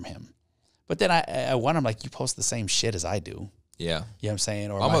break from him. But then I wonder, I'm like, you post the same shit as I do. Yeah. You know what I'm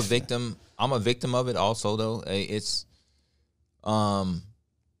saying? Or I'm a victim. I'm a victim of it also though. It's,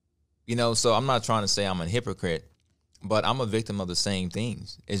 you know, so I'm not trying to say I'm a hypocrite, but I'm a victim of the same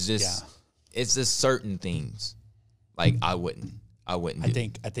things. It's just, it's just certain things. Like I wouldn't do. I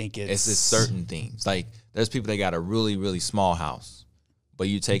think It's just certain things. Like there's people that got a really, really small house, but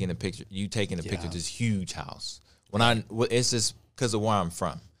you taking a picture of this huge house. It's just because of where I'm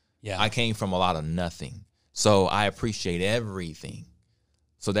from. Yeah. I came from a lot of nothing. So I appreciate everything.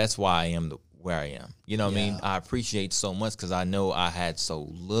 So that's why I am where I am. You know what I mean? I appreciate so much because I know I had so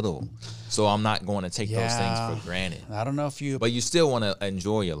little. So I'm not going to take those things for granted. I don't know if you... But you still want to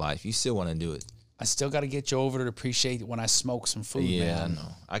enjoy your life. You still want to do it. I still got to get you over to appreciate when I smoke some food, man. Yeah, I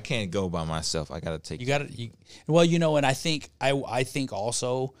know. I can't go by myself. I got to take... You got to... Well, you know, and I think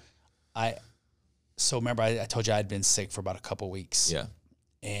also... So remember, I told you I'd been sick for about a couple weeks. Yeah.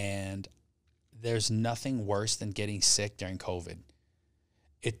 And there's nothing worse than getting sick during COVID.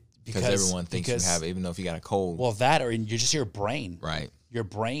 Because everyone thinks you have it, even though if you got a cold. Well, that or you're just your brain. Right. Your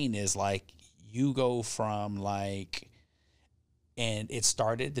brain is like, you go from like, and it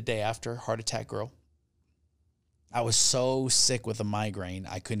started the day after Heart Attack Girl. I was so sick with a migraine,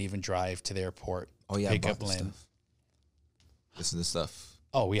 I couldn't even drive to the airport. Oh, yeah. Pick up Lynn. This is the stuff.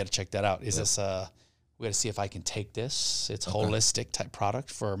 Oh, we had to check that out. Is this, we got to see if I can take this. It's holistic type product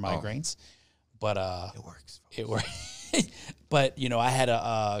for migraines. But it works. It works. But, you know, I had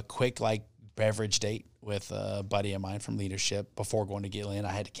a quick like beverage date with a buddy of mine from leadership before going to get in.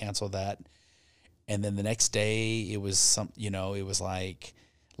 I had to cancel that. And then the next day it was it was like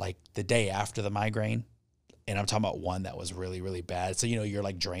the day after the migraine. And I'm talking about one that was really, really bad. So, you know, you're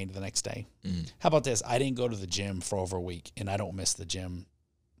like drained the next day. How about this? I didn't go to the gym for over a week, and I don't miss the gym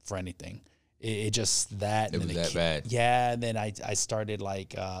for anything. It just that. It was that bad. Yeah. And then I started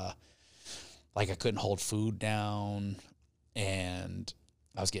like I couldn't hold food down, and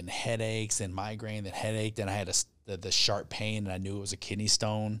I was getting headaches and migraine, then headache. Then I had the sharp pain, and I knew it was a kidney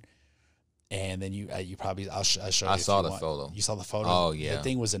stone. And then you probably, I'll show you. I saw the photo. You saw the photo? Oh, yeah. The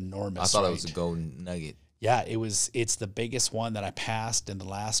thing was enormous. I thought it was a golden nugget. Yeah, it's the biggest one that I passed, and the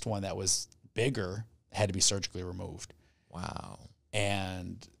last one that was bigger had to be surgically removed. Wow.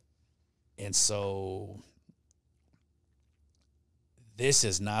 And so this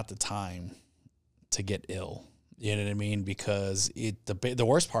is not the time to get ill. You know what I mean? Because the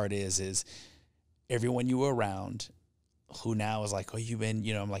worst part is everyone you were around who now is like, oh, you've been,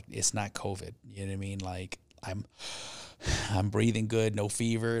 you know, I'm like, it's not COVID. You know what I mean? Like I'm breathing good, no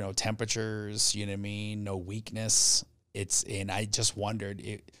fever, no temperatures, you know what I mean? No weakness. And I just wondered,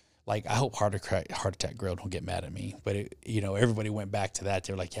 I hope Heart Attack Girl don't get mad at me, but everybody went back to that.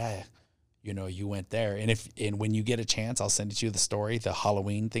 They were like, yeah, you know, you went there. And when you get a chance, I'll send it to you, the story, the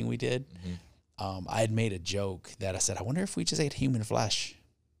Halloween thing we did. Mm-hmm. I had made a joke that I said, I wonder if we just ate human flesh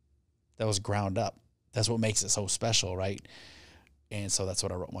that was ground up. That's what makes it so special, right? And so that's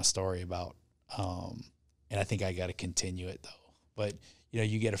what I wrote my story about. And I think I got to continue it, though. But, you know,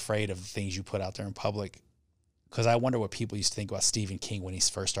 you get afraid of the things you put out there in public. Because I wonder what people used to think about Stephen King when he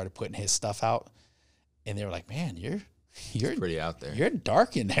first started putting his stuff out. And they were like, man, you're pretty out there. You're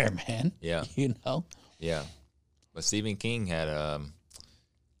dark in there, man. Yeah. You know? Yeah. But Stephen King had,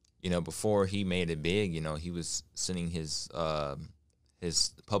 before he made it big, you know, he was sending his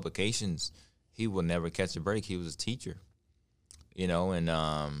publications. He would never catch a break. He was a teacher, you know, and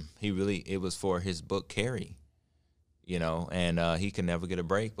it was for his book, Carrie, you know, and he could never get a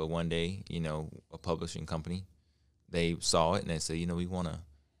break. But one day, you know, a publishing company, they saw it and they said, you know, we want to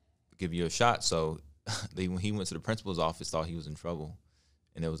give you a shot. So when he went to the principal's office, thought he was in trouble.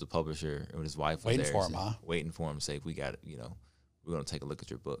 And there was a publisher and his wife was Waiting there. for him, huh? Waiting for him to say, we got it, you know, we're going to take a look at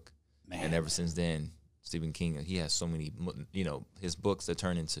your book. Man. And ever since then, Stephen King, he has so many, you know, his books that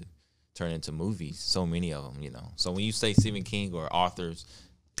turn into movies, so many of them, you know. So when you say Stephen King or authors,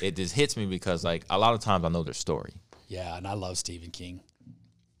 it just hits me because, like, a lot of times I know their story. Yeah, and I love Stephen King.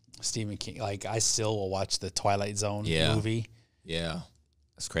 Stephen King, like, I still will watch the Twilight Zone movie. Yeah,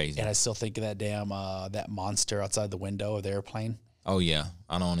 that's crazy. And I still think of that damn, that monster outside the window of the airplane. Oh, yeah.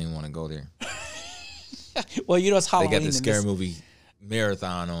 I don't even want to go there. Well, you know, it's Halloween. They got the scary movie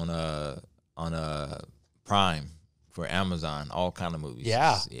marathon on Prime for Amazon, all kind of movies.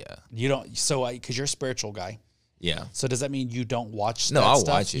 Yeah. Yeah. You don't, so, because you're a spiritual guy. Yeah. So does that mean you don't watch No, that I'll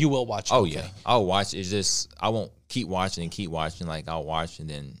stuff? watch it. You will watch it. Oh, okay. yeah. I'll watch it. It's just, I won't keep watching and keep watching. Like, I'll watch and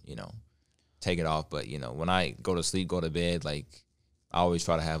then, you know, take it off. But, you know, when I go to sleep, go to bed, like, I always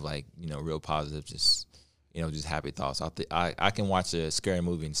try to have, like, you know, real positive, just, you know, just happy thoughts. I can watch a scary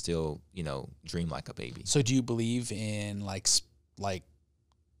movie and still, you know, dream like a baby. So do you believe in, like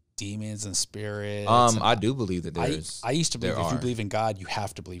demons and spirits? I do believe that there's. I used to believe if you believe in God, you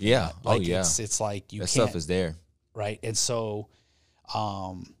have to believe in God. Like, it's like you that can't. stuff is there. Right. And so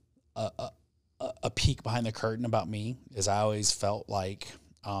a peek behind the curtain about me is I always felt like,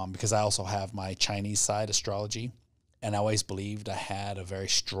 because I also have my Chinese side astrology, and I always believed I had a very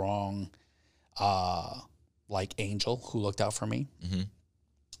strong, like, angel who looked out for me. Mm-hmm.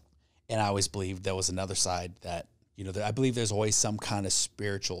 And I always believed there was another side that, you know, I believe there's always some kind of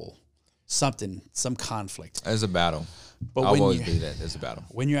spiritual something, some conflict. There's a battle. But I've always believed that there's a battle.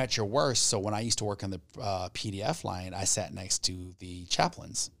 When you're at your worst, so when I used to work on the PDF line, I sat next to the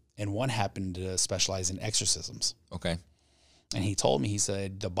chaplains, and one happened to specialize in exorcisms. Okay. And he told me, he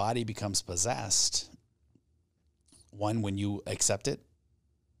said, the body becomes possessed, one, when you accept it,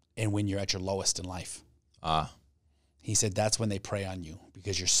 and when you're at your lowest in life. He said that's when they prey on you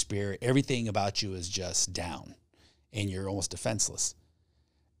because your spirit, everything about you is just down, and you're almost defenseless.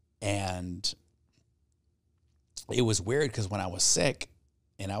 And it was weird because when I was sick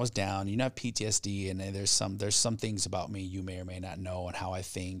and I was down, you know, I have PTSD, and there's some things about me you may or may not know, and how I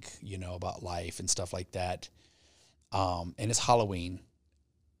think, you know, about life and stuff like that. And it's Halloween,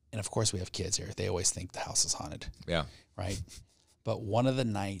 and of course we have kids here. They always think the house is haunted. Yeah. Right. But one of the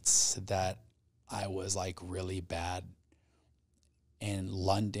nights that I was, like, really bad in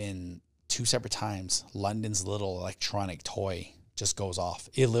London, 2 separate times, London's little electronic toy just goes off.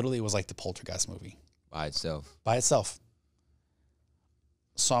 It literally was like the Poltergeist movie. By itself. By itself.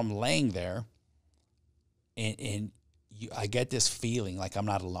 So I'm laying there, and I get this feeling like I'm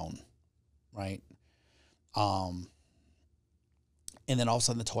not alone, right? And then all of a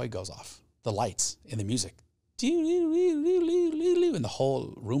sudden the toy goes off, the lights and the music, and the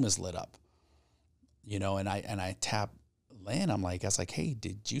whole room is lit up, you know. And I tap Lynn. I was like, hey,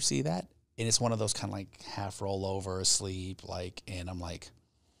 did you see that? And it's one of those kind of like half roll over asleep, like, and I'm like,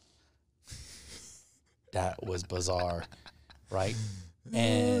 that was bizarre, right?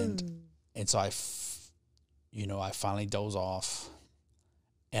 And so I finally doze off,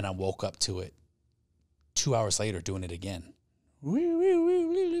 and I woke up to it 2 hours later doing it again.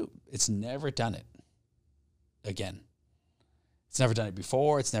 It's never done it again. It's never done it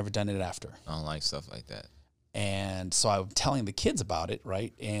before. It's never done it after. I don't like stuff like that. And so I'm telling the kids about it,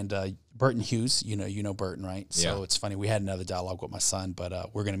 right? And Burton Hughes, you know Burton, right? Yeah. So it's funny. We had another dialogue with my son, but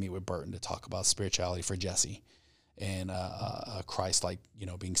we're going to meet with Burton to talk about spirituality for Jesse and Christ, like, you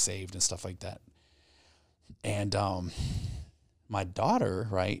know, being saved and stuff like that. And my daughter,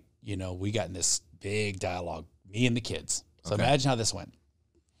 right, you know, we got in this big dialogue, me and the kids. So imagine how this went.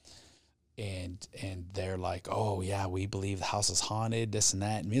 And they're like, oh, yeah, we believe the house is haunted, this and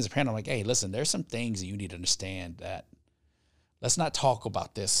that. And me as a parent, I'm like, hey, listen, there's some things that you need to understand, that let's not talk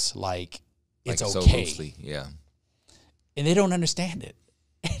about this like it's okay. So loosely, yeah. And they don't understand it.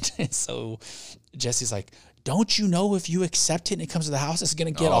 And so Jesse's like, don't you know if you accept it and it comes to the house, it's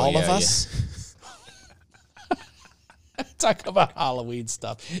going to get all of us? Yeah. Talk about Halloween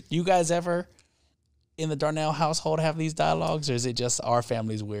stuff. You guys ever in the Darnell household have these dialogues, or is it just our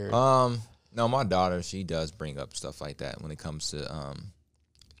family's weird? No, my daughter, she does bring up stuff like that when it comes to,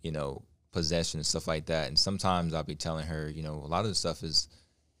 you know, possession and stuff like that. And sometimes I'll be telling her, you know, a lot of the stuff is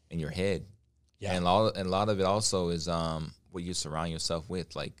in your head. Yeah. And a lot of it also is what you surround yourself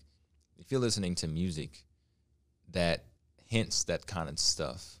with. Like, if you're listening to music that hints that kind of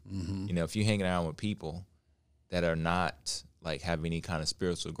stuff, Mm-hmm. you know, if you're hanging around with people that are not, like, have any kind of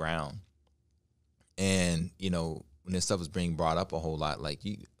spiritual ground, and, you know, when this stuff is being brought up a whole lot, like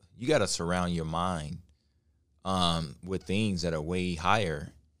you got to surround your mind with things that are way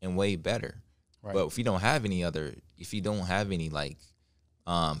higher and way better. Right. But if you don't have any like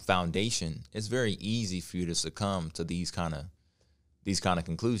foundation, it's very easy for you to succumb to these kind of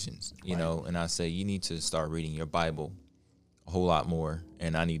conclusions, you know. And I say you need to start reading your Bible a whole lot more,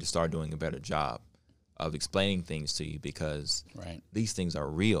 and I need to start doing a better job of explaining things to you, because these things are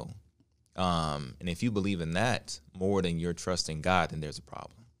real. And if you believe in that more than you're trusting God, then there's a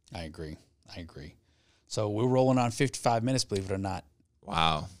problem. I agree. So we're rolling on 55 minutes, believe it or not.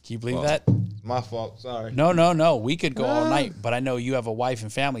 Wow. Can you believe that? My fault. Sorry. No. We could go all night, but I know you have a wife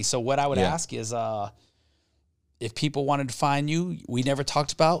and family. So what I would ask is, if people wanted to find you, we never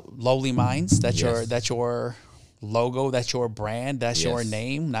talked about Lowly Minds. That's your logo, that's your brand, that's your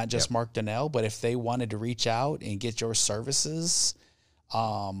name, not just Mark Darnell. But if they wanted to reach out and get your services,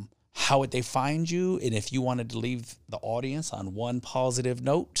 how would they find you? And if you wanted to leave the audience on one positive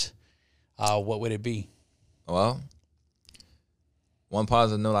note, what would it be? Well, one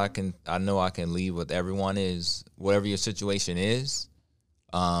positive note I know I can leave with everyone is, whatever your situation is,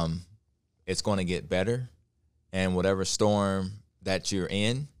 it's going to get better, and whatever storm that you're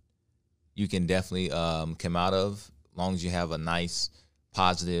in, you can definitely come out of, as long as you have a nice,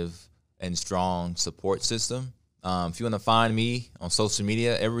 positive, and strong support system. If you want to find me on social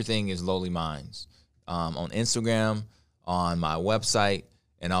media, everything is Lowly Minds. On Instagram, on my website,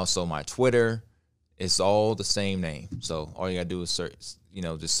 and also my Twitter, it's all the same name. So all you gotta do is search,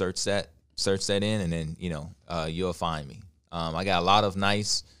 just search that in, and then you'll find me. I got a lot of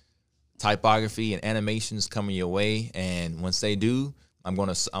nice typography and animations coming your way, and once they do, I'm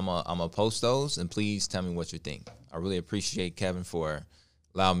gonna post those, and please tell me what you think. I really appreciate Kevin for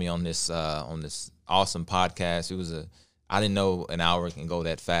allowing me on this awesome podcast. I didn't know an hour can go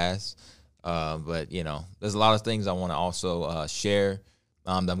that fast, but there's a lot of things I want to also share.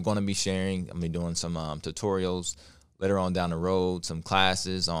 That I'm going to be sharing. I'm going to be doing some tutorials later on down the road, some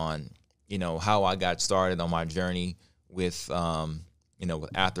classes on how I got started on my journey with with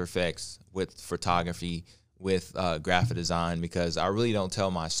After Effects, with photography, with graphic design, because I really don't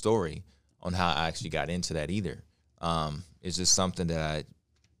tell my story on how I actually got into that either. It's just something that I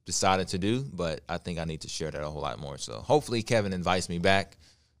decided to do, but I think I need to share that a whole lot more. So hopefully Kevin invites me back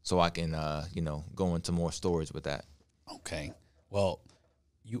so I can, go into more stories with that. Okay. Well,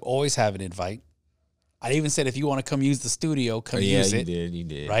 you always have an invite. I even said if you want to come use the studio, use it. You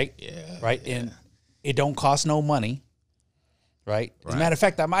did. Right? Yeah. Right? Yeah. And it don't cost no money. Right? As a matter of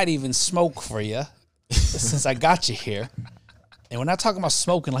fact, I might even smoke for you since I got you here. And we're not talking about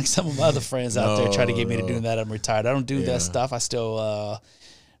smoking like some of my other friends out there try to get me to do that. I'm retired. I don't do that stuff. I still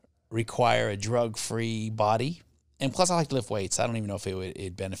require a drug-free body. And plus, I like to lift weights. I don't even know if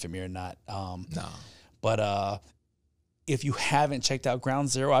it'd benefit me or not. No. But if you haven't checked out Ground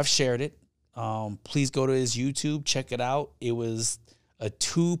Zero, I've shared it. Please go to his YouTube, check it out. It was a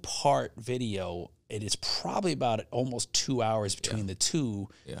 2-part video. It is probably about almost 2 hours between the two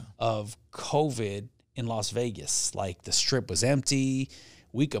of COVID in Las Vegas. Like, the strip was empty.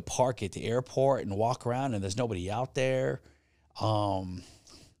 We could park at the airport and walk around, and there's nobody out there.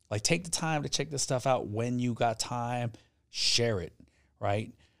 Take the time to check this stuff out when you got time. Share it,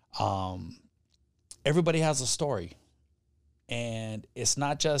 right? Everybody has a story. And it's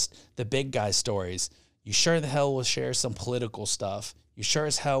not just the big guy stories. You sure the hell will share some political stuff. You sure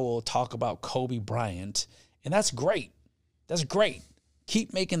as hell will talk about Kobe Bryant. And that's great. That's great.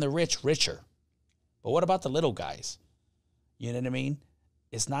 Keep making the rich richer. But what about the little guys? You know what I mean?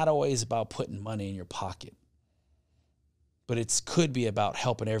 It's not always about putting money in your pocket. But it could be about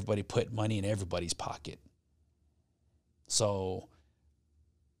helping everybody put money in everybody's pocket. So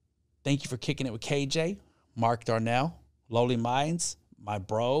thank you for kicking it with KJ, Mark Darnell. Lowly Minds, my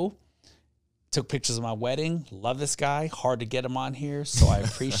bro. Took pictures of my wedding. Love this guy. Hard to get him on here, so I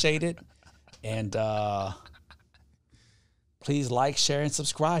appreciate it. And please like, share, and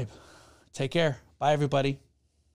subscribe. Take care. Bye, everybody.